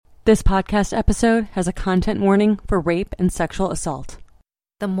This podcast episode has a content warning for rape and sexual assault.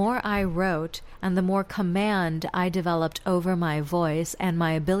 The more I wrote and the more command I developed over my voice and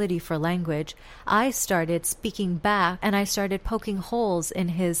my ability for language, I started speaking back and I started poking holes in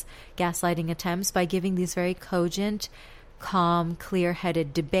his gaslighting attempts by giving these very cogent, calm,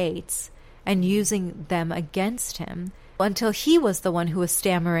 clear-headed debates and using them against him until he was the one who was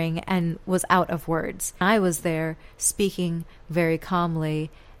stammering and was out of words. I was there speaking very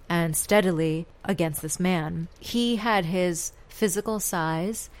calmly and steadily against this man. He had his physical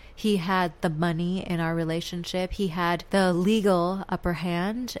size. He had the money in our relationship. He had the legal upper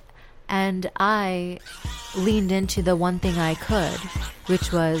hand. And I leaned into the one thing I could,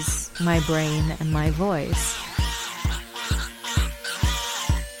 which was my brain and my voice.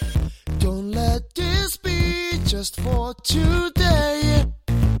 Don't let this be just for today.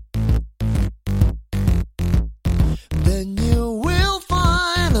 Then you will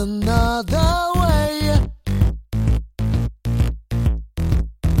find another way.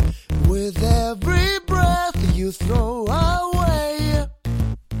 With every breath you throw away.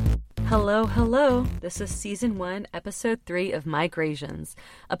 Hello. This is Season 1, Episode 3 of Migrations,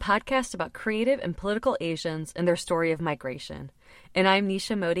 a podcast about creative and political Asians and their story of migration. And I'm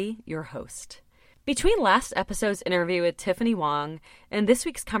Nisha Modi, your host. Between last episode's interview with Tiffany Wong and this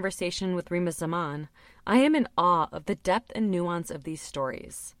week's conversation with Reema Zaman, I am in awe of the depth and nuance of these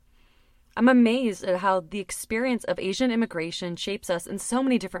stories. I'm amazed at how the experience of Asian immigration shapes us in so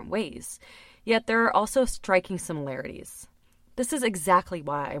many different ways, yet there are also striking similarities. This is exactly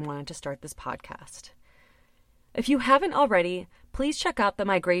why I wanted to start this podcast. If you haven't already, please check out the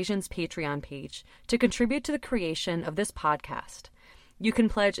Migrations Patreon page to contribute to the creation of this podcast. You can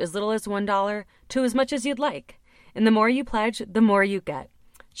pledge as little as $1 to as much as you'd like, and the more you pledge, the more you get.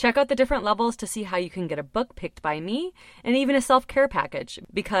 Check out the different levels to see how you can get a book picked by me and even a self-care package,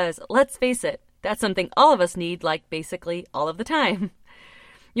 because let's face it, that's something all of us need, like basically all of the time.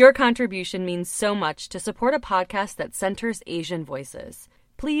 Your contribution means so much to support a podcast that centers Asian voices.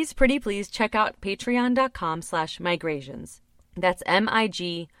 Please, pretty please, check out patreon.com/migrations. That's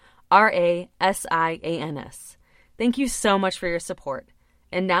MIGRASIANS. Thank you so much for your support.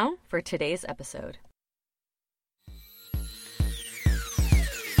 And now for today's episode.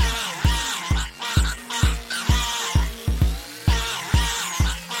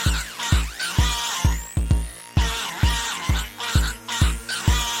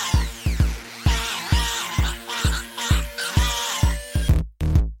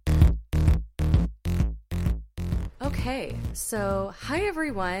 Okay, so hi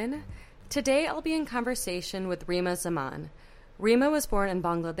everyone. Today I'll be in conversation with Reema Zaman. Reema was born in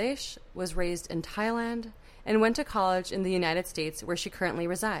Bangladesh, was raised in Thailand, and went to college in the United States where she currently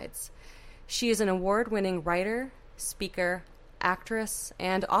resides. She is an award-winning writer, speaker, actress,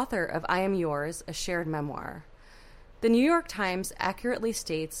 and author of I Am Yours, a shared memoir. The New York Times accurately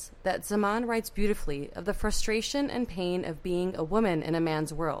states that Zaman writes beautifully of the frustration and pain of being a woman in a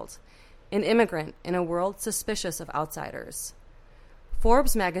man's world, an immigrant in a world suspicious of outsiders.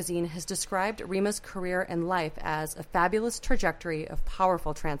 Forbes magazine has described Reema's career and life as a fabulous trajectory of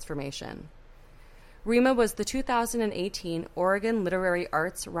powerful transformation. Reema was the 2018 Oregon Literary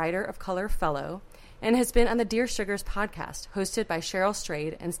Arts Writer of Color Fellow and has been on the Dear Sugars podcast, hosted by Cheryl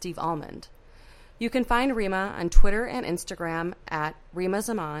Strayed and Steve Almond. You can find Reema on Twitter and Instagram at Reema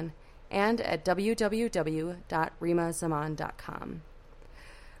Zaman and at www.reemazaman.com.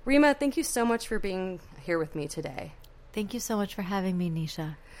 Reema, thank you so much for being here with me today. Thank you so much for having me,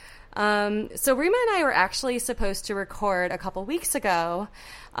 Nisha. So Reema and I were actually supposed to record a couple weeks ago.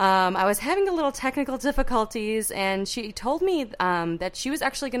 I was having a little technical difficulties, and she told me that she was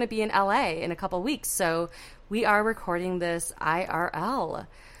actually going to be in LA in a couple weeks. So we are recording this IRL.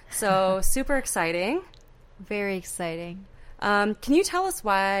 So super exciting. Very exciting. Can you tell us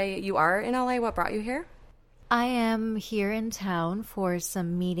why you are in LA? What brought you here? I am here in town for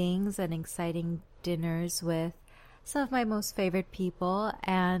some meetings and exciting dinners with some of my most favorite people,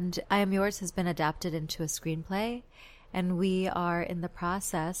 and I Am Yours has been adapted into a screenplay, and we are in the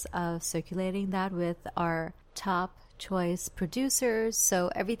process of circulating that with our top choice producers,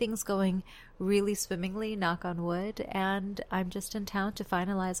 so everything's going really swimmingly, knock on wood, and I'm just in town to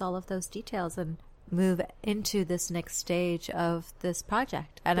finalize all of those details and move into this next stage of this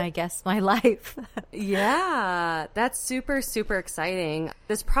project and I guess my life. Yeah, that's super, super exciting.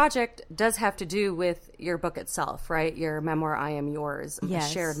 This project does have to do with your book itself, right? Your memoir, I Am Yours, yes.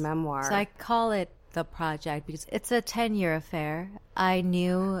 A shared memoir. So I call it the project because it's a 10-year affair. I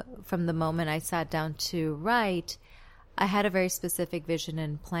knew from the moment I sat down to write, I had a very specific vision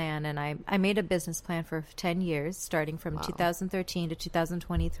and plan, and I made a business plan for 10 years, starting from 2013 to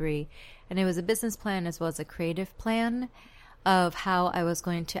 2023. And it was a business plan as well as a creative plan of how I was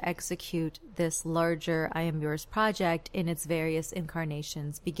going to execute this larger I Am Yours project in its various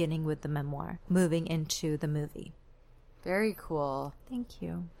incarnations, beginning with the memoir, moving into the movie. Very cool. Thank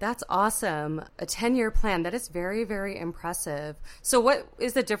you. That's awesome. A 10-year plan. That is very, very impressive. So what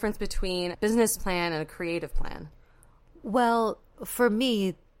is the difference between a business plan and a creative plan? Well, for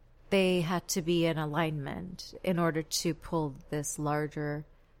me, they had to be in alignment in order to pull this larger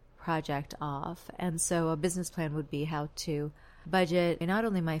project off. And so a business plan would be how to budget not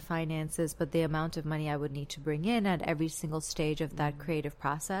only my finances, but the amount of money I would need to bring in at every single stage of that creative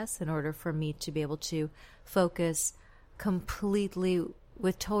process in order for me to be able to focus completely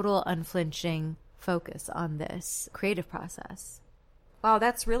with total unflinching focus on this creative process. Wow,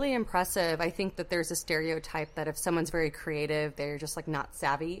 that's really impressive. I think that there's a stereotype that if someone's very creative, they're just like not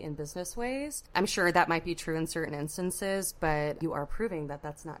savvy in business ways. I'm sure that might be true in certain instances, but you are proving that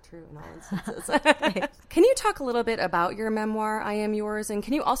that's not true in all instances. Can you talk a little bit about your memoir, I Am Yours? And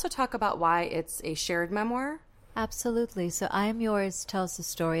can you also talk about why it's a shared memoir? Absolutely. So I Am Yours tells the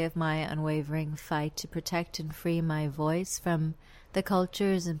story of my unwavering fight to protect and free my voice from the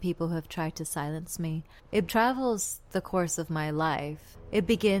cultures and people who have tried to silence me. It travels the course of my life. It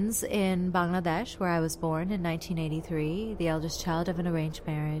begins in Bangladesh, where I was born in 1983, the eldest child of an arranged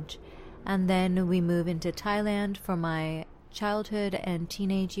marriage. And then we move into Thailand for my childhood and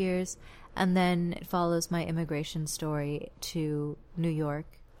teenage years. And then it follows my immigration story to New York,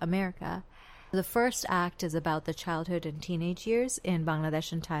 America. The first act is about the childhood and teenage years in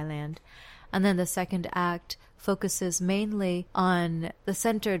Bangladesh and Thailand. And then the second act focuses mainly on the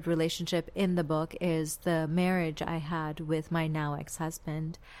centered relationship in the book is the marriage I had with my now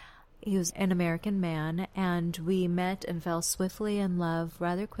ex-husband. He was an American man, and we met and fell swiftly in love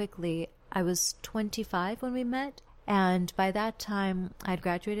rather quickly. I was 25 when we met, and by that time I'd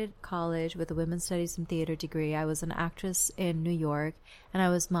graduated college with a women's studies and theater degree. I was an actress in New York, and I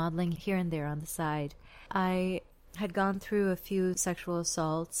was modeling here and there on the side. I had gone through a few sexual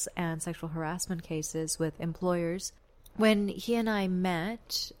assaults and sexual harassment cases with employers. When he and I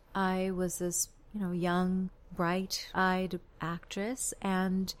met, I was this, young, bright-eyed actress,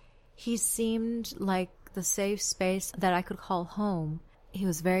 and he seemed like the safe space that I could call home. He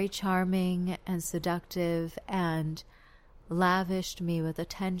was very charming and seductive and lavished me with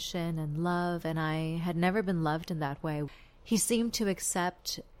attention and love, and I had never been loved in that way. He seemed to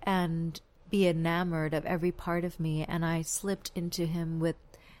accept and be enamored of every part of me, and I slipped into him with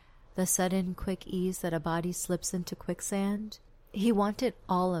the sudden quick ease that a body slips into quicksand. He wanted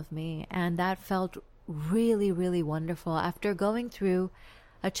all of me, and that felt really, really wonderful. After going through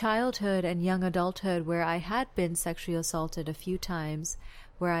a childhood and young adulthood where I had been sexually assaulted a few times,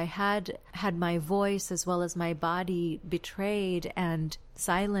 where I had my voice as well as my body betrayed and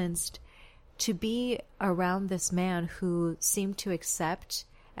silenced, to be around this man who seemed to accept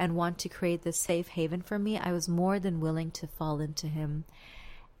and want to create this safe haven for me, I was more than willing to fall into him.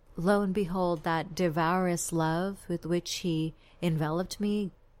 Lo and behold, that devourous love with which he enveloped me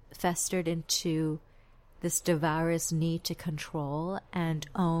festered into this devourous need to control and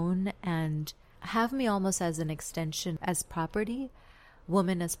own and have me almost as an extension, as property,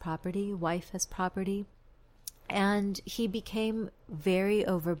 woman as property, wife as property. And he became very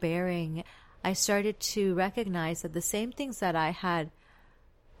overbearing. I started to recognize that the same things that I had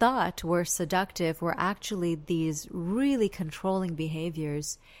thought were seductive were actually these really controlling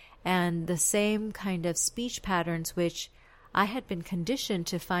behaviors, and the same kind of speech patterns which I had been conditioned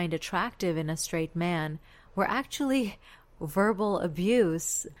to find attractive in a straight man were actually verbal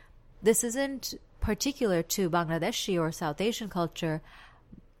abuse. This isn't particular to Bangladeshi or South Asian culture.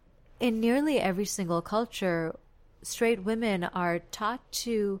 In nearly every single culture, straight women are taught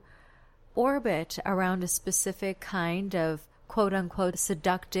to orbit around a specific kind of quote-unquote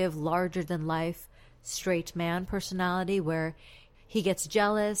seductive, larger-than-life straight man personality where he gets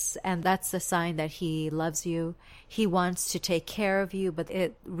jealous, and that's the sign that he loves you. He wants to take care of you, but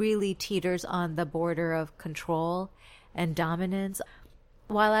it really teeters on the border of control and dominance.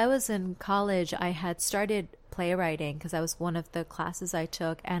 While I was in college, I had started playwriting because that was one of the classes I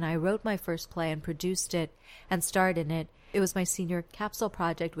took, and I wrote my first play and produced it and starred in it. It was my senior capsule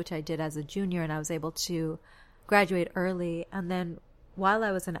project, which I did as a junior, and I was able to graduate early. And then while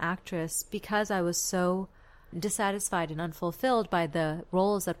I was an actress, because I was so dissatisfied and unfulfilled by the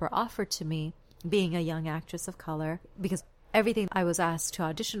roles that were offered to me, being a young actress of color, because everything I was asked to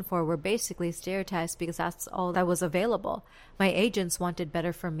audition for were basically stereotypes because that's all that was available. My agents wanted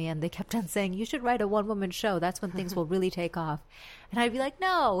better for me, and they kept on saying, you should write a one-woman show. That's when things will really take off. And I'd be like,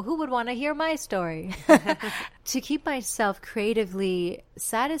 no, who would want to hear my story? To keep myself creatively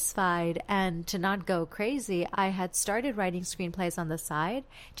satisfied and to not go crazy, I had started writing screenplays on the side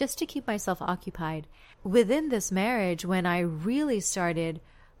just to keep myself occupied. Within this marriage, when I really started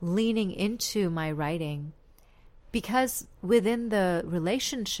leaning into my writing, because within the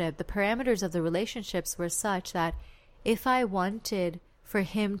relationship, the parameters of the relationships were such that if I wanted for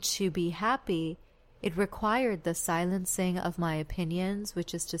him to be happy, it required the silencing of my opinions,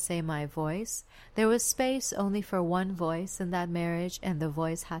 which is to say my voice. There was space only for one voice in that marriage, and the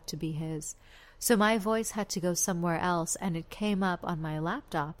voice had to be his. So my voice had to go somewhere else, and it came up on my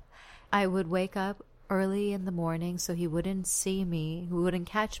laptop. I would wake up early in the morning so he wouldn't see me, he wouldn't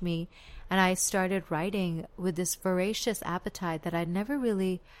catch me, and I started writing with this voracious appetite that I'd never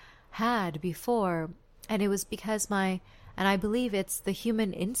really had before. And it was because and I believe it's the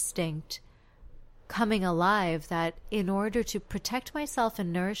human instinct coming alive that in order to protect myself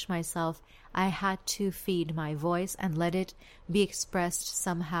and nourish myself, I had to feed my voice and let it be expressed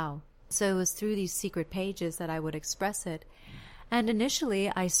somehow. So it was through these secret pages that I would express it. And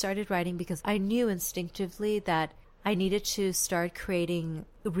initially, I started writing because I knew instinctively that I needed to start creating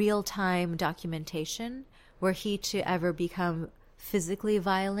real-time documentation were he to ever become physically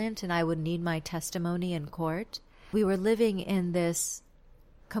violent and I would need my testimony in court. We were living in this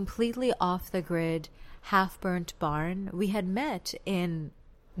completely off-the-grid, half-burnt barn. We had met in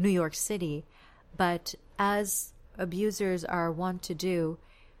New York City, but as abusers are wont to do,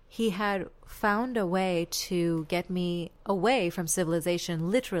 he had found a way to get me away from civilization,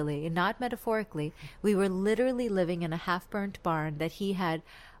 literally, not metaphorically. We were literally living in a half-burnt barn that he had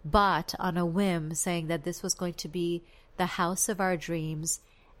bought on a whim, saying that this was going to be the house of our dreams.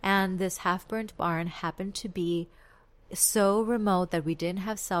 And this half-burnt barn happened to be so remote that we didn't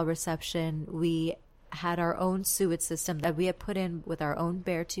have cell reception. We had our own sewage system that we had put in with our own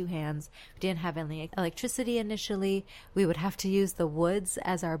bare two hands. We didn't have any electricity initially. We would have to use the woods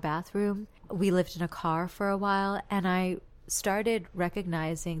as our bathroom. We lived in a car for a while, and I started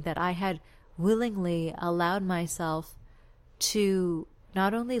recognizing that I had willingly allowed myself to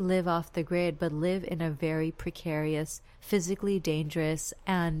not only live off the grid, but live in a very precarious, physically dangerous,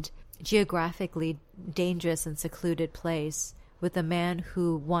 and geographically dangerous and secluded place with a man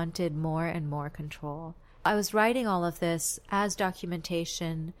who wanted more and more control. I was writing all of this as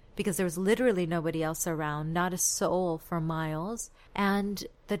documentation because there was literally nobody else around, not a soul for miles. And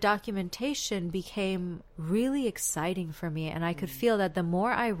the documentation became really exciting for me. And I could feel that the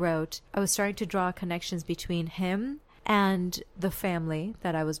more I wrote, I was starting to draw connections between him and the family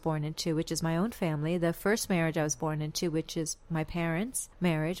that I was born into, which is my own family, the first marriage I was born into, which is my parents'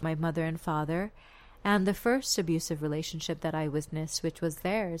 marriage, my mother and father, and the first abusive relationship that I witnessed, which was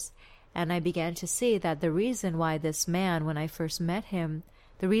theirs. And I began to see that the reason why this man, when I first met him,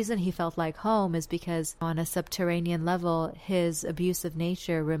 the reason he felt like home is because on a subterranean level, his abusive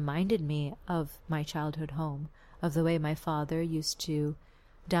nature reminded me of my childhood home, of the way my father used to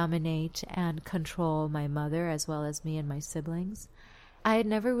dominate and control my mother as well as me and my siblings. I had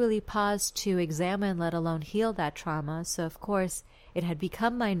never really paused to examine, let alone heal that trauma, so of course it had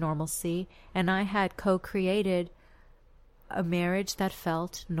become my normalcy, and I had co-created a marriage that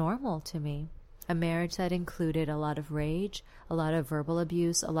felt normal to me. A marriage that included a lot of rage, a lot of verbal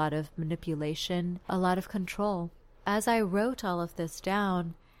abuse, a lot of manipulation, a lot of control. As I wrote all of this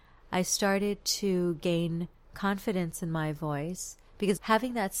down, I started to gain confidence in my voice, because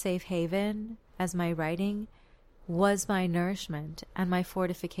having that safe haven as my writing was my nourishment and my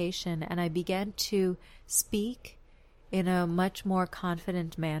fortification, and I began to speak in a much more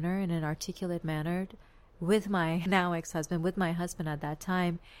confident manner, in an articulate manner, with my now ex-husband, with my husband at that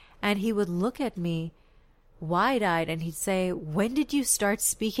time, and he would look at me wide-eyed and he'd say, "When did you start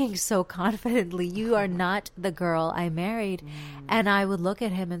speaking so confidently? You are not the girl I married." And I would look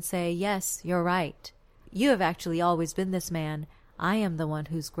at him and say, "Yes, you're right. You have actually always been this man. I am the one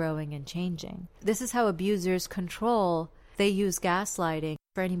who's growing and changing." This is how abusers control. They use gaslighting.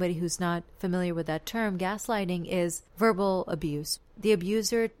 For anybody who's not familiar with that term, gaslighting is verbal abuse. The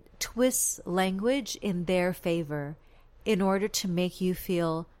abuser twists language in their favor in order to make you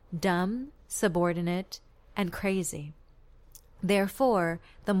feel dumb, subordinate, and crazy. Therefore,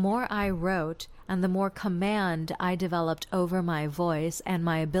 the more I wrote and the more command I developed over my voice and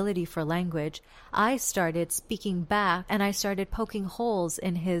my ability for language, I started speaking back and I started poking holes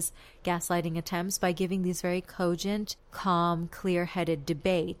in his gaslighting attempts by giving these very cogent, calm, clear-headed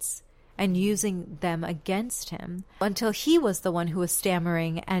debates and using them against him until he was the one who was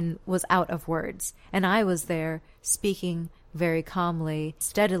stammering and was out of words. And I was there speaking very calmly,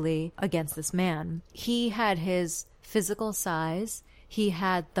 steadily against this man. He had his physical size. He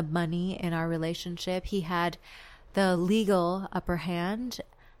had the money in our relationship. He had the legal upper hand.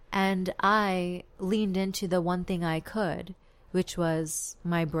 And I leaned into the one thing I could, which was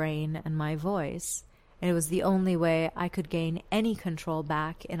my brain and my voice. And it was the only way I could gain any control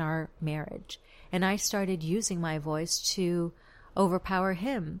back in our marriage. And I started using my voice to overpower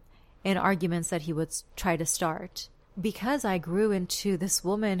him in arguments that he would try to start. Because I grew into this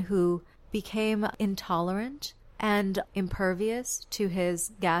woman who became intolerant and impervious to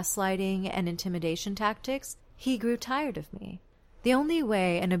his gaslighting and intimidation tactics, he grew tired of me. The only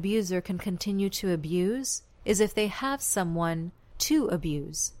way an abuser can continue to abuse is if they have someone to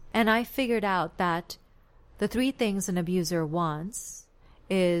abuse. And I figured out that the three things an abuser wants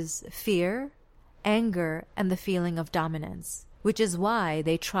is fear, anger, and the feeling of dominance, which is why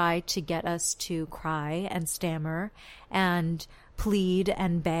they try to get us to cry and stammer and plead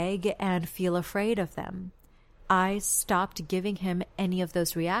and beg and feel afraid of them. I stopped giving him any of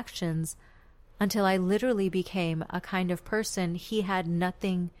those reactions until I literally became a kind of person he had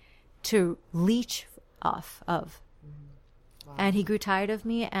nothing to leech off of. Wow. And he grew tired of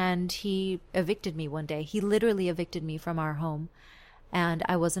me, and he evicted me one day. He literally evicted me from our home, and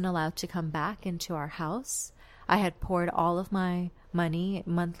I wasn't allowed to come back into our house. I had poured all of my money,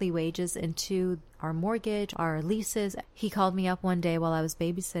 monthly wages, into our mortgage, our leases. He called me up one day while I was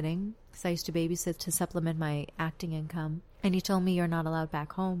babysitting, because I used to babysit to supplement my acting income. And he told me, "You're not allowed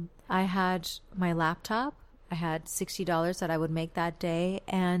back home." I had my laptop. I had $60 that I would make that day.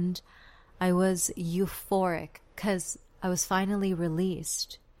 And I was euphoric because I was finally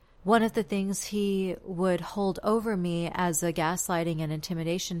released. One of the things he would hold over me as a gaslighting and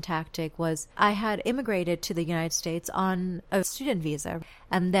intimidation tactic was I had immigrated to the United States on a student visa.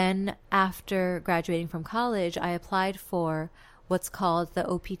 And then after graduating from college, I applied for what's called the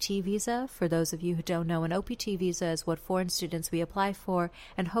OPT visa. For those of you who don't know, an OPT visa is what foreign students we apply for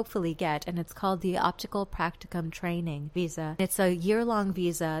and hopefully get, and it's called the Optical Practicum Training Visa. It's a year-long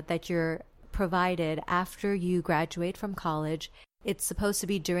visa that you're provided after you graduate from college. It's supposed to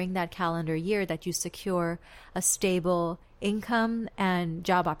be during that calendar year that you secure a stable income and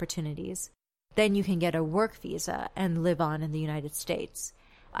job opportunities. Then you can get a work visa and live on in the United States.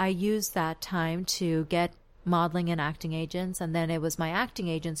 I used that time to get modeling and acting agents, and then it was my acting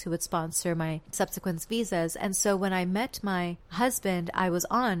agents who would sponsor my subsequent visas. And so when I met my husband, I was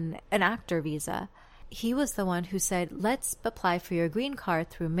on an actor visa. He was the one who said, "Let's apply for your green card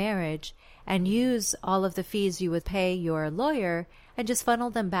through marriage and use all of the fees you would pay your lawyer and just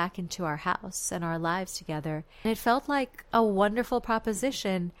funnel them back into our house and our lives together." And it felt like a wonderful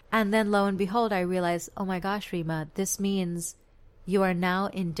proposition. And then lo and behold, I realized, oh my gosh, Reema, this means you are now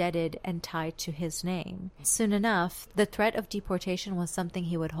indebted and tied to his name. Soon enough, the threat of deportation was something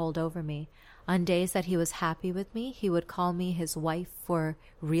he would hold over me. On days that he was happy with me, he would call me his wife for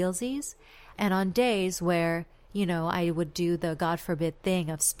realsies. And on days where, I would do the God forbid thing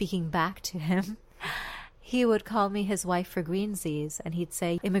of speaking back to him, he would call me his wife for greensies. And he'd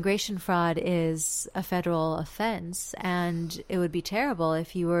say, immigration fraud is a federal offense, and it would be terrible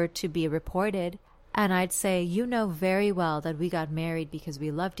if you were to be reported. And I'd say, you know very well that we got married because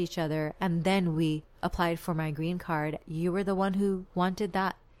we loved each other, and then we applied for my green card. You were the one who wanted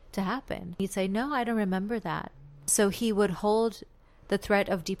that to happen. He'd say, no, I don't remember that. So he would hold the threat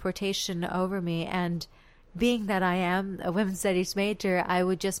of deportation over me, and being that I am a women's studies major, I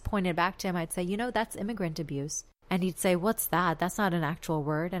would just point it back to him. I'd say, that's immigrant abuse. And he'd say, what's that? That's not an actual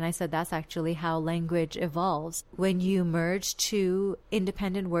word. And I said, that's actually how language evolves. When you merge two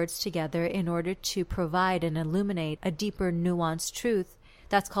independent words together in order to provide and illuminate a deeper, nuanced truth,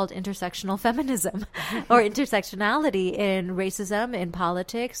 that's called intersectional feminism or intersectionality in racism, in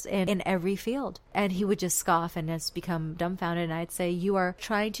politics, in every field. And he would just scoff and just become dumbfounded. And I'd say, you are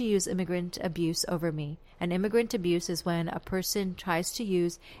trying to use immigrant abuse over me. And immigrant abuse is when a person tries to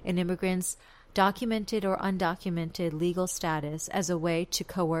use an immigrant's documented or undocumented legal status as a way to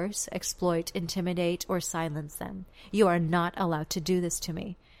coerce, exploit, intimidate, or silence them. You are not allowed to do this to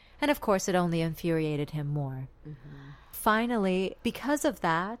me. And of course, it only infuriated him more. Mm-hmm. Finally, because of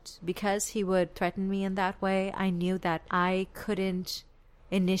that, because he would threaten me in that way, I knew that I couldn't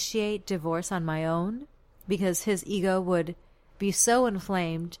initiate divorce on my own because his ego would be so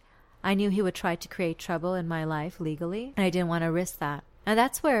inflamed. I knew he would try to create trouble in my life legally, and I didn't want to risk that. And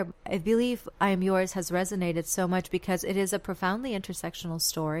that's where I believe I Am Yours has resonated so much, because it is a profoundly intersectional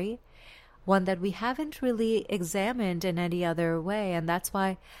story, one that we haven't really examined in any other way. And that's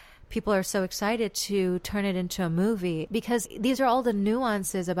why people are so excited to turn it into a movie, because these are all the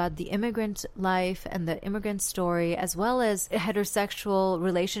nuances about the immigrant life and the immigrant story, as well as heterosexual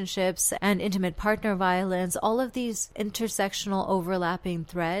relationships and intimate partner violence, all of these intersectional overlapping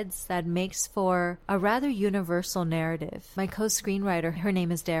threads that makes for a rather universal narrative. My co-screenwriter, her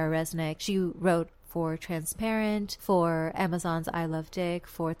name is Dara Resnick. She wrote for Transparent, for Amazon's I Love Dick,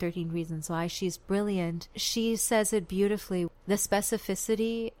 for 13 Reasons Why. She's brilliant. She says it beautifully. The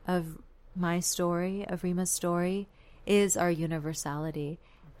specificity of my story, of Reema's story, is our universality.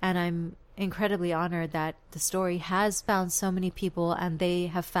 And I'm incredibly honored that the story has found so many people and they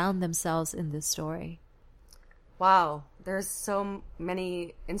have found themselves in this story. Wow. There's so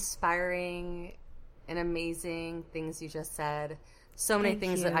many inspiring and amazing things you just said. So many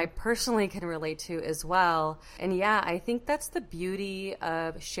things that I personally can relate to as well. And yeah, I think that's the beauty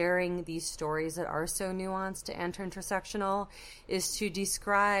of sharing these stories that are so nuanced and intersectional, is to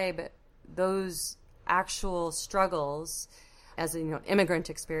describe those actual struggles as an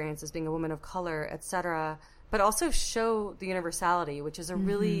immigrant experience, as being a woman of color, etc., but also show the universality, which is a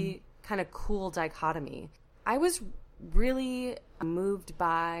really kind of cool dichotomy. I was really moved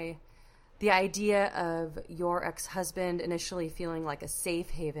by the idea of your ex-husband initially feeling like a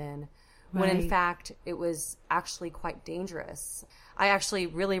safe haven, when in fact it was actually quite dangerous. I actually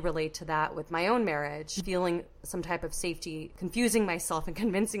really relate to that with my own marriage, feeling some type of safety, confusing myself and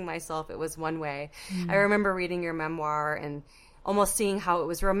convincing myself it was one way. I remember reading your memoir and almost seeing how it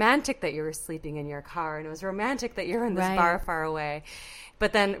was romantic that you were sleeping in your car, and it was romantic that you're in this bar far away.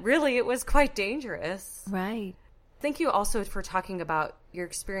 But then really it was quite dangerous. Right. Thank you also for talking about your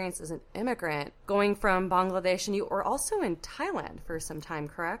experience as an immigrant, going from Bangladesh, and you were also in Thailand for some time,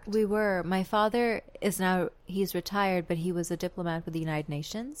 correct? We were. My father he's retired, but he was a diplomat with the United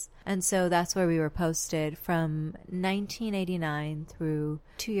Nations. And so that's where we were posted from 1989 through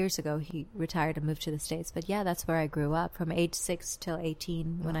 2 years ago. He retired and moved to the States. But yeah, that's where I grew up from age 6 till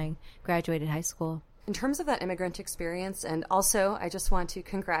 18 when I graduated high school. In terms of that immigrant experience, and also I just want to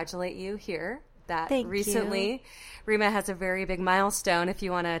congratulate you here. That Thank recently, you. Reema has a very big milestone, if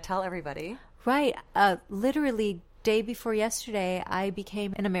you want to tell everybody. Right. Literally, day before yesterday, I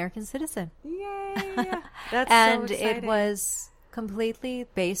became an American citizen. Yay! That's and so exciting. It was completely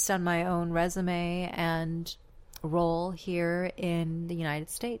based on my own resume and role here in the United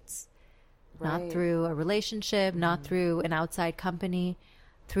States. Not through a relationship, not through an outside company,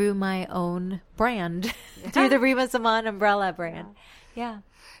 through my own brand, through the Reema Zaman umbrella brand. Yeah.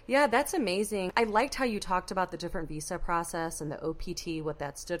 Yeah, that's amazing. I liked how you talked about the different visa process and the OPT, what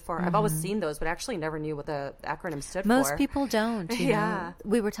that stood for. I've always seen those, but actually never knew what the acronym stood for. Most people don't. You know?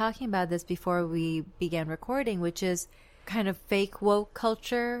 We were talking about this before we began recording, which is kind of fake woke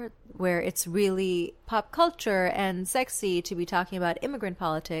culture, where it's really pop culture and sexy to be talking about immigrant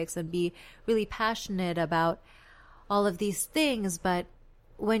politics and be really passionate about all of these things. But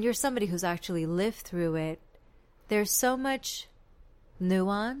when you're somebody who's actually lived through it, there's so much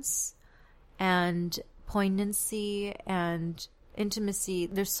nuance and poignancy and intimacy.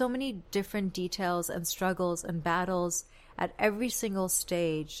 There's so many different details and struggles and battles at every single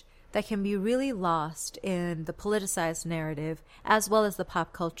stage that can be really lost in the politicized narrative as well as the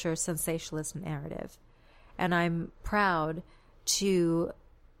pop culture sensationalist narrative. And I'm proud to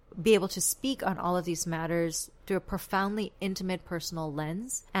be able to speak on all of these matters through a profoundly intimate personal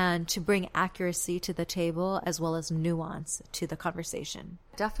lens and to bring accuracy to the table as well as nuance to the conversation.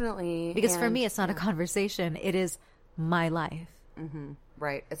 Definitely. Because for me, it's not a conversation. It is my life. Mm-hmm.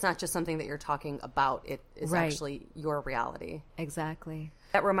 Right. It's not just something that you're talking about. It is actually your reality. Exactly.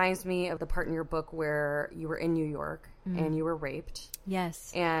 That reminds me of the part in your book where you were in New York and you were raped.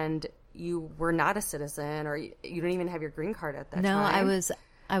 Yes. And you were not a citizen, or you didn't even have your green card at that time. No,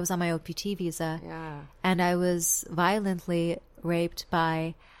 I was on my OPT visa. Yeah. And I was violently raped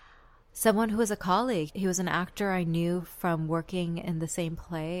by someone who was a colleague. He was an actor I knew from working in the same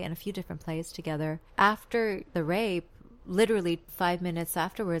play and a few different plays together. After the rape, literally 5 minutes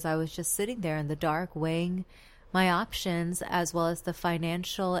afterwards, I was just sitting there in the dark weighing my options as well as the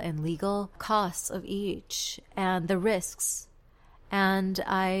financial and legal costs of each and the risks. And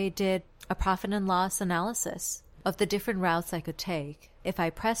I did a profit and loss analysis of the different routes I could take. If I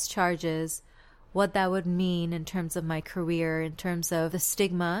pressed charges, what that would mean in terms of my career, in terms of the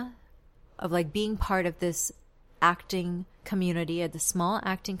stigma of like being part of this acting community, the small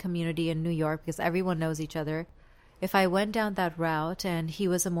acting community in New York, because everyone knows each other. if I went down that route and he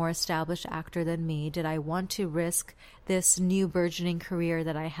was a more established actor than me, did I want to risk this new burgeoning career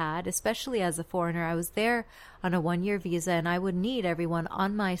that I had, especially as a foreigner? I was there on a 1-year visa, and I would need everyone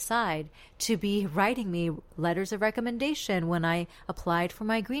on my side to be writing me letters of recommendation when I applied for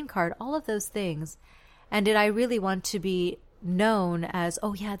my green card, all of those things. And did I really want to be known as,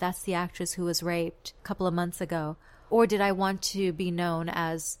 oh yeah, that's the actress who was raped a couple of months ago? Or did I want to be known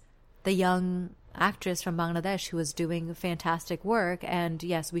as the young actress from Bangladesh who was doing fantastic work, and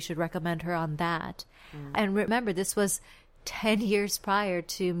yes, we should recommend her on that? And remember, this was 10 years prior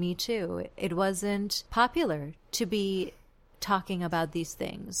to Me Too. It wasn't popular to be talking about these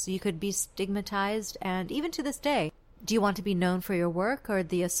things. You could be stigmatized, and even to this day, do you want to be known for your work or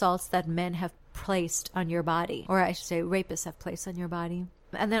the assaults that men have placed on your body? Or I should say rapists have placed on your body.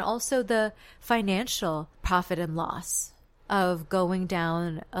 And then also the financial profit and loss of going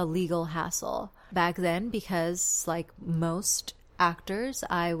down a legal hassle. Back then, because like most actors,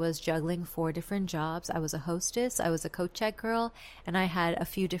 I was juggling 4 different jobs. I was a hostess, I was a coat check girl, and I had a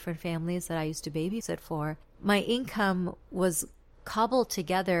few different families that I used to babysit for. My income was cobbled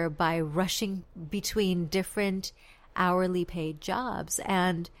together by rushing between different hourly paid jobs.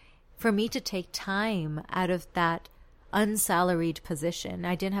 And for me to take time out of that unsalaried position,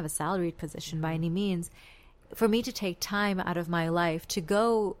 I didn't have a salaried position by any means, for me to take time out of my life to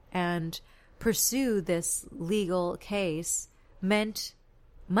go and pursue this legal case meant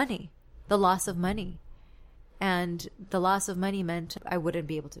money, the loss of money. And the loss of money meant I wouldn't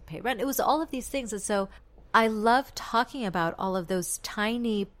be able to pay rent. It was all of these things. And so I love talking about all of those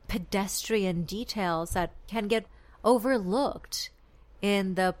tiny pedestrian details that can get overlooked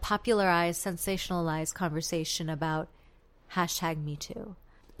in the popularized, sensationalized conversation about #MeToo.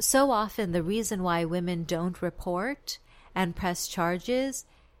 So often the reason why women don't report and press charges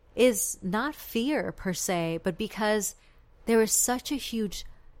is not fear per se, but because there is such a huge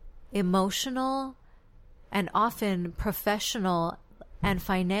emotional and often professional and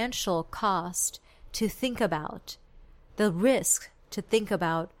financial cost to think about, the risk to think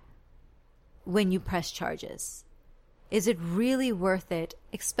about when you press charges. Is it really worth it,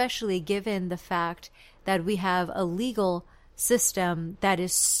 especially given the fact that we have a legal system that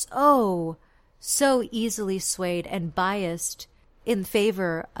is so easily swayed and biased in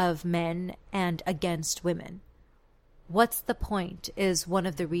favor of men and against women? What's the point is one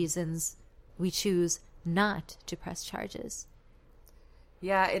of the reasons we choose not to press charges.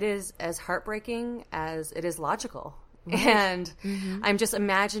 Yeah, it is as heartbreaking as it is logical. Right. And I'm just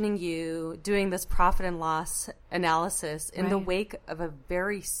imagining you doing this profit and loss analysis in the wake of a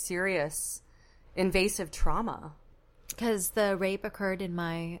very serious invasive trauma. Because the rape occurred in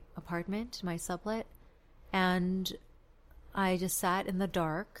my apartment, my sublet, and I just sat in the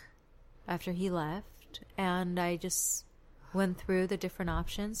dark after he left, and I just went through the different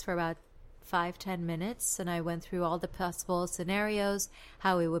options for about 5-10 minutes, and I went through all the possible scenarios,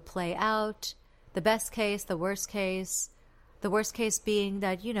 how it would play out, the best case, the worst case being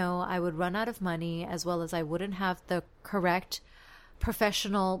that, you know, I would run out of money, as well as I wouldn't have the correct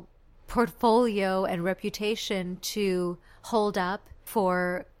professional portfolio and reputation to hold up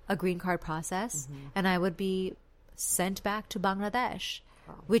for a green card process, and I would be sent back to Bangladesh,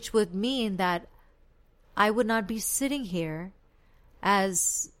 which would mean that I would not be sitting here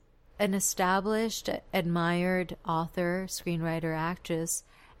as an established, admired author, screenwriter, actress,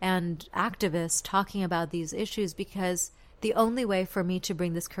 and activist talking about these issues, because the only way for me to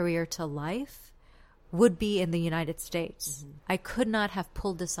bring this career to life would be in the United States. I could not have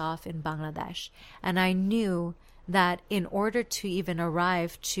pulled this off in Bangladesh. And I knew that in order to even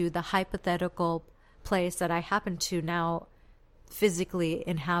arrive to the hypothetical place that I happen to now physically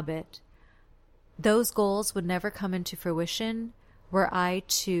inhabit, those goals would never come into fruition were I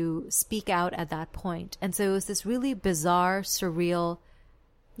to speak out at that point. And so it was this really bizarre, surreal,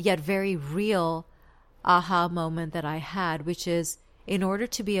 yet very real aha moment that I had, which is, in order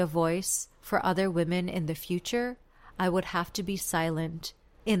to be a voice for other women in the future, I would have to be silent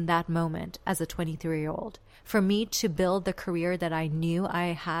in that moment as a 23-year-old. For me to build the career that I knew I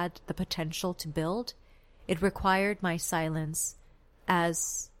had the potential to build, it required my silence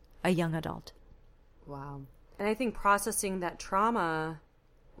as a young adult. Wow. And I think processing that trauma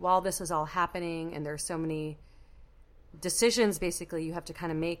while this is all happening, and there's so many decisions basically you have to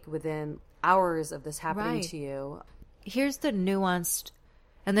kind of make within hours of this happening to you. Here's the nuanced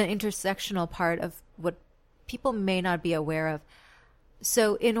and the intersectional part of what people may not be aware of.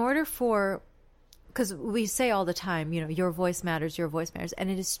 So in order for, because we say all the time, you know, your voice matters, and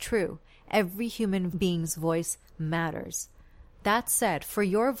it is true. Every human being's voice matters. That said, for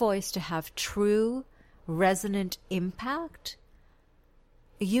your voice to have true, resonant impact,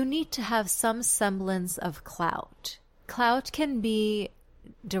 you need to have some semblance of clout. Clout can be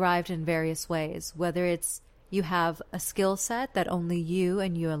derived in various ways, whether it's you have a skill set that only you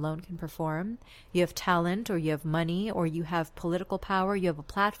and you alone can perform, you have talent, or you have money, or you have political power, you have a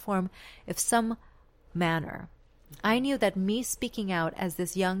platform of some manner. I knew that me speaking out as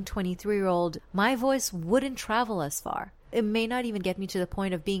this young 23-year-old, my voice wouldn't travel as far. It may not even get me to the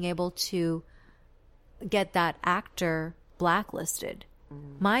point of being able to get that actor blacklisted.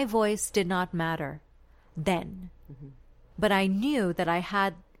 My voice did not matter then. But I knew that I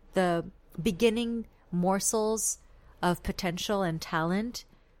had the beginning morsels of potential and talent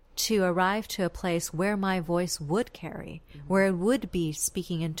to arrive to a place where my voice would carry, where it would be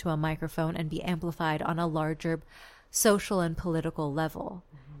speaking into a microphone and be amplified on a larger social and political level.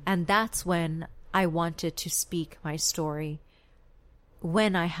 And that's when I wanted to speak my story,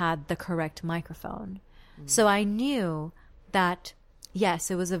 when I had the correct microphone. So I knew that,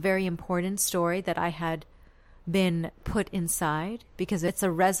 yes, it was a very important story that I had been put inside, because it's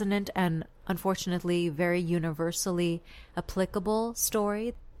a resonant and unfortunately very universally applicable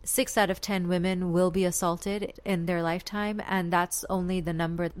story. 6 out of 10 women will be assaulted in their lifetime, and that's only the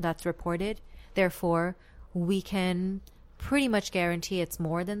number that's reported. Therefore, we can pretty much guarantee it's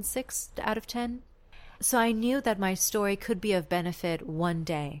more than 6 out of 10. So I knew that my story could be of benefit one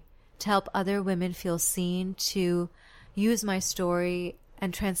day to help other women feel seen, to use my story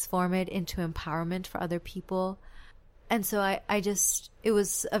and transform it into empowerment for other people. And so I just, it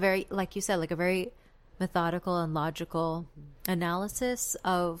was a very, like you said, like a very methodical and logical analysis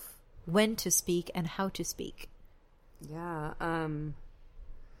of when to speak and how to speak. Yeah.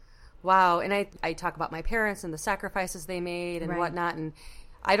 Wow. And I talk about my parents and the sacrifices they made and whatnot. And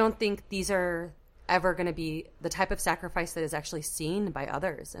I don't think these are ever going to be the type of sacrifice that is actually seen by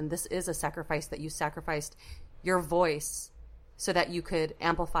others. And this is a sacrifice that you sacrificed your voice so that you could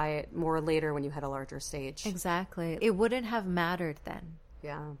amplify it more later when you had a larger stage. Exactly. It wouldn't have mattered then.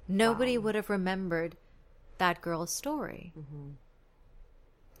 Yeah. Nobody would have remembered that girl's story.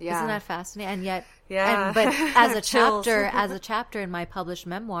 Yeah. Isn't that fascinating? And yet, yeah. But as a chapter in my published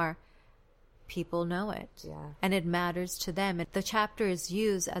memoir, people know it. Yeah. And it matters to them. The chapter is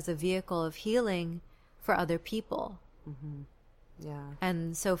used as a vehicle of healing for other people. Yeah.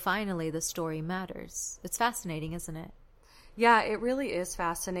 And so finally, the story matters. It's fascinating, isn't it? Yeah, it really is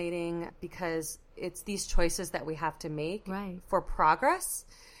fascinating, because it's these choices that we have to make for progress,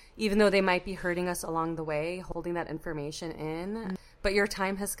 even though they might be hurting us along the way, holding that information in. But your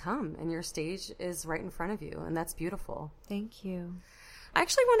time has come and your stage is right in front of you, and that's beautiful. Thank you. I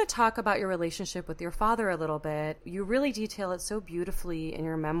actually want to talk about your relationship with your father a little bit. You really detail it so beautifully in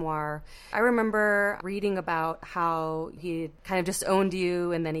your memoir. I remember reading about how he kind of disowned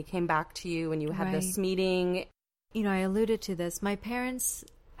you, and then he came back to you and you had this meeting. You know, I alluded to this. My parents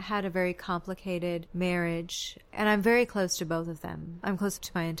had a very complicated marriage, and I'm very close to both of them. I'm close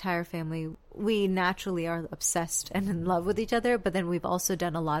to my entire family. We naturally are obsessed and in love with each other, but then we've also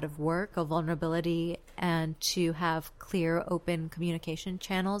done a lot of work of vulnerability and to have clear, open communication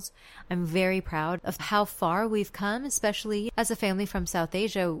channels. I'm very proud of how far we've come, especially as a family from South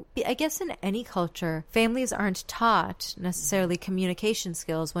Asia. I guess in any culture, families aren't taught necessarily communication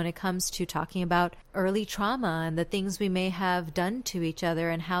skills when it comes to talking about early trauma and the things we may have done to each other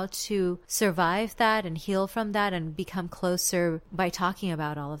and how to survive that and heal from that and become closer by talking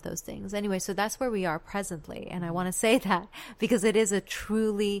about all of those things. Anyway, so that's where we are presently. And I want to say that because it is a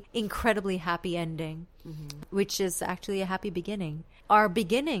truly incredibly happy ending, which is actually a happy beginning. Our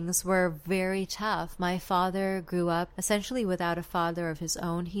beginnings were very tough. My father grew up essentially without a father of his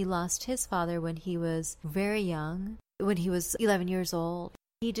own. He lost his father when he was very young, when he was 11 years old.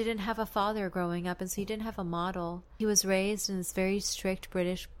 He didn't have a father growing up, and so he didn't have a model. He was raised in this very strict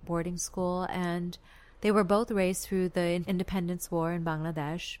British boarding school, and they were both raised through the independence war in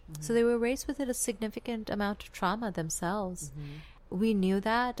Bangladesh. So they were raised with a significant amount of trauma themselves. We knew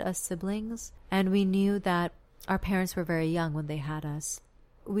that as siblings, and we knew that our parents were very young when they had us.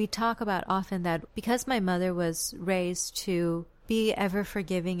 We talk about often that because my mother was raised to be ever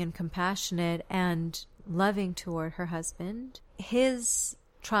forgiving and compassionate and loving toward her husband, his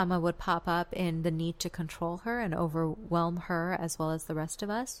trauma would pop up in the need to control her and overwhelm her as well as the rest of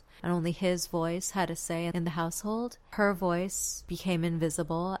us. And only his voice had a say in the household. Her voice became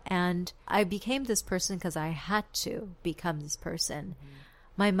invisible, and I became this person because I had to become this person.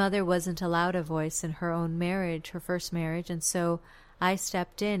 My mother wasn't allowed a voice in her own marriage, her first marriage, and so I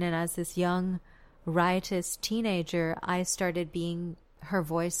stepped in, and as this young, riotous teenager, I started being her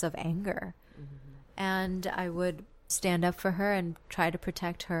voice of anger. And I would stand up for her and try to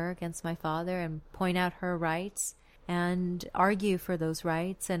protect her against my father and point out her rights and argue for those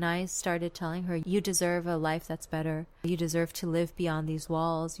rights. And I started telling her, you deserve a life that's better. You deserve to live beyond these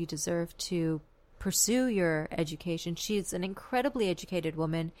walls. You deserve to pursue your education. She's an incredibly educated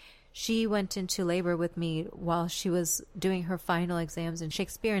woman. She went into labor with me while she was doing her final exams in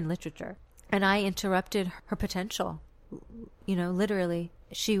Shakespeare and literature. And I interrupted her potential, literally.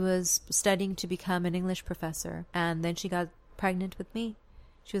 She was studying to become an English professor, and then she got pregnant with me.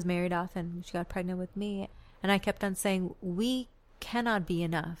 She was married off, and she got pregnant with me. And I kept on saying, we cannot be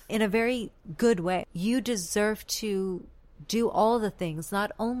enough, in a very good way. You deserve to do all the things,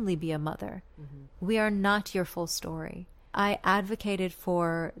 not only be a mother. Mm-hmm. We are not your full story. I advocated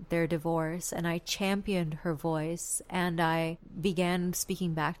for their divorce, and I championed her voice, and I began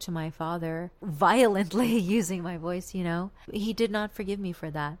speaking back to my father, violently using my voice, He did not forgive me for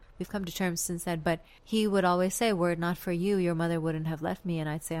that. We've come to terms since then, but he would always say, were it not for you, your mother wouldn't have left me. And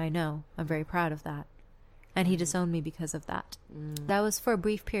I'd say, I know. I'm very proud of that. And he disowned me because of that. Mm. That was for a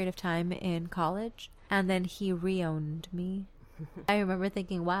brief period of time in college, and then he re-owned me. I remember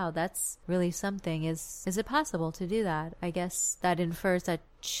thinking, wow, that's really something. Is it possible to do that? I guess that infers that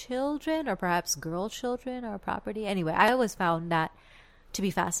children, or perhaps girl children, are property. Anyway, I always found that to be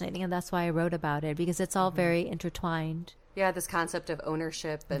fascinating, and that's why I wrote about it, because it's all very intertwined. Yeah, this concept of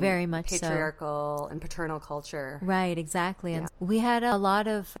ownership and very much patriarchal and paternal culture. Right, exactly. And we had a lot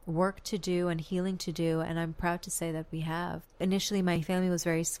of work to do and healing to do, and I'm proud to say that we have. Initially, my family was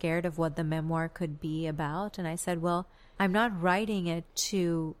very scared of what the memoir could be about, and I said, well, I'm not writing it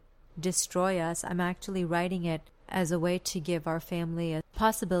to destroy us. I'm actually writing it as a way to give our family a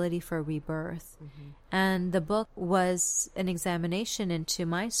possibility for rebirth. Mm-hmm. And the book was an examination into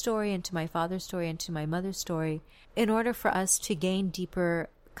my story, into my father's story, into my mother's story, in order for us to gain deeper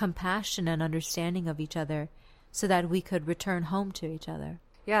compassion and understanding of each other so that we could return home to each other.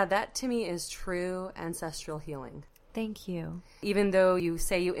 Yeah, that to me is true ancestral healing. Thank you. Even though you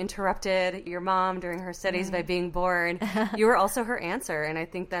say you interrupted your mom during her studies by being born, you were also her answer. And I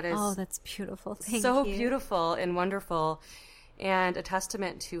think that is that's beautiful. Thank you. So beautiful and wonderful, and a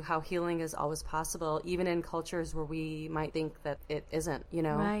testament to how healing is always possible, even in cultures where we might think that it isn't,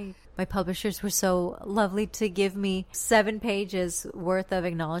 Right. My publishers were so lovely to give me 7 pages worth of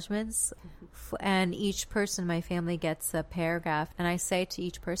acknowledgments. And each person in my family gets a paragraph. And I say to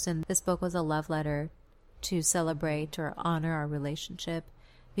each person, this book was a love letter to celebrate or honor our relationship,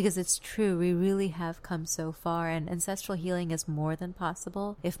 because it's true, we really have come so far, and ancestral healing is more than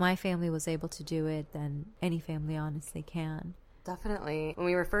possible. If my family was able to do it, then any family honestly can. Definitely. When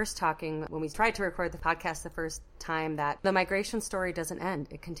we were first talking, when we tried to record the podcast the first time, that the migration story doesn't end,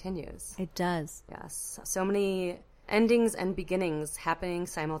 it continues. It does. Yes. So many endings and beginnings happening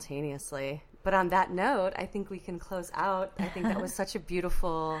simultaneously. But on that note, I think we can close out. I think that was such a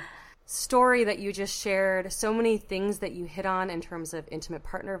beautiful story that you just shared. So many things that you hit on in terms of intimate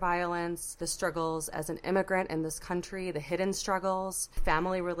partner violence, the struggles as an immigrant in this country, the hidden struggles,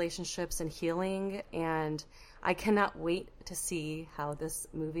 family relationships and healing. And I cannot wait to see how this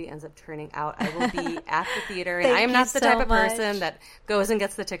movie ends up turning out. I will be at the theater, and I am not the type of person that goes and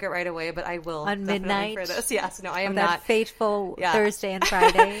gets the ticket right away, but I will on midnight for this. Yes, no, I am on not. That fateful Thursday and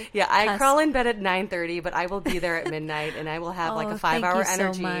Friday. I crawl in bed at 9:30, but I will be there at midnight, and I will have like a 5-hour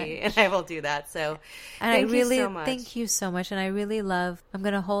energy, and I will do that. So, thank you so much. Thank you so much, and I really love. I'm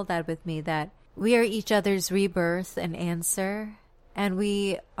going to hold that with me, that we are each other's rebirth and answer. And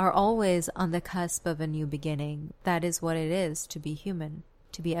we are always on the cusp of a new beginning. That is what it is to be human,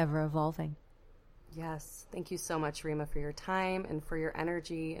 to be ever evolving. Yes. Thank you so much, Reema, for your time and for your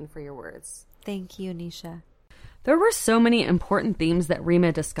energy and for your words. Thank you, Nisha. There were so many important themes that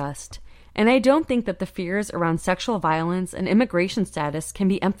Reema discussed, and I don't think that the fears around sexual violence and immigration status can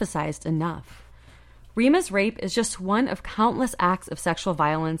be emphasized enough. Reema's rape is just one of countless acts of sexual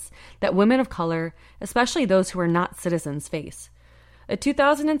violence that women of color, especially those who are not citizens, face. A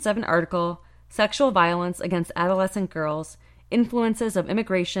 2007 article, Sexual Violence Against Adolescent Girls, Influences of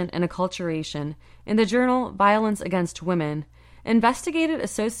Immigration and Acculturation, in the journal Violence Against Women, investigated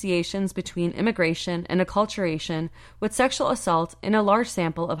associations between immigration and acculturation with sexual assault in a large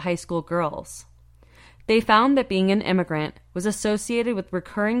sample of high school girls. They found that being an immigrant was associated with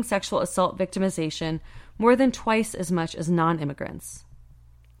recurring sexual assault victimization more than twice as much as non-immigrants.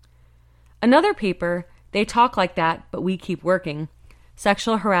 Another paper, They Talk Like That, But We Keep Working,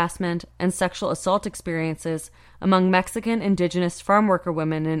 Sexual Harassment and Sexual Assault Experiences Among Mexican Indigenous Farm Worker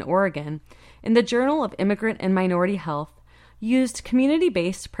Women in Oregon, in the Journal of Immigrant and Minority Health, used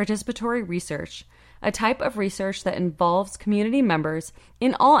community-based participatory research a type of research that involves community members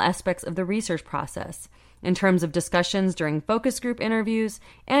in all aspects of the research process, in terms of discussions during focus group interviews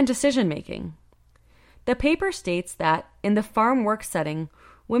and decision-making. The paper states that, in the farm work setting,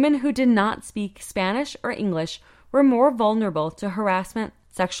 women who did not speak Spanish or English were more vulnerable to harassment,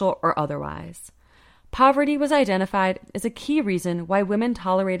 sexual or otherwise. Poverty was identified as a key reason why women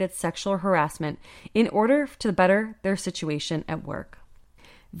tolerated sexual harassment in order to better their situation at work.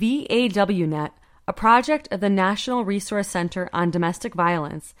 VAWNet, a project of the National Resource Center on Domestic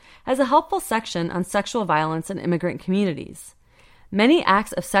Violence, has a helpful section on sexual violence in immigrant communities. Many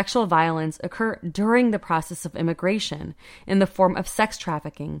acts of sexual violence occur during the process of immigration in the form of sex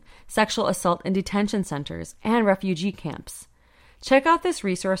trafficking, sexual assault in detention centers, and refugee camps. Check out this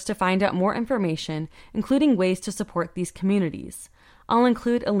resource to find out more information, including ways to support these communities. I'll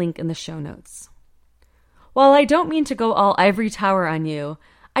include a link in the show notes. While I don't mean to go all ivory tower on you,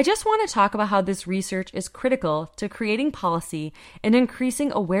 I just want to talk about how this research is critical to creating policy and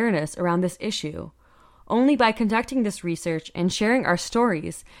increasing awareness around this issue. Only by conducting this research and sharing our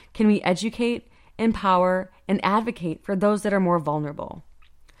stories can we educate, empower, and advocate for those that are more vulnerable.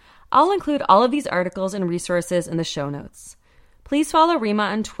 I'll include all of these articles and resources in the show notes. Please follow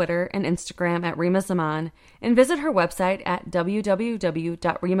Reema on Twitter and Instagram at Reema Zaman and visit her website at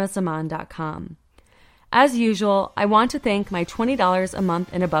www.reemazaman.com. As usual, I want to thank my $20 a month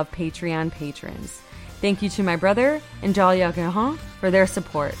and above Patreon patrons. Thank you to my brother and Jalia Gahan for their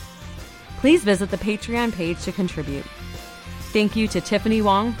support. Please visit the Patreon page to contribute. Thank you to Tiffany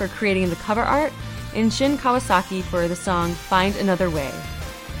Wong for creating the cover art and Shin Kawasaki for the song Find Another Way.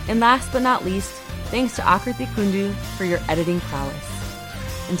 And last but not least, thanks to Akriti Kundu for your editing prowess.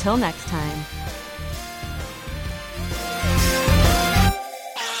 Until next time,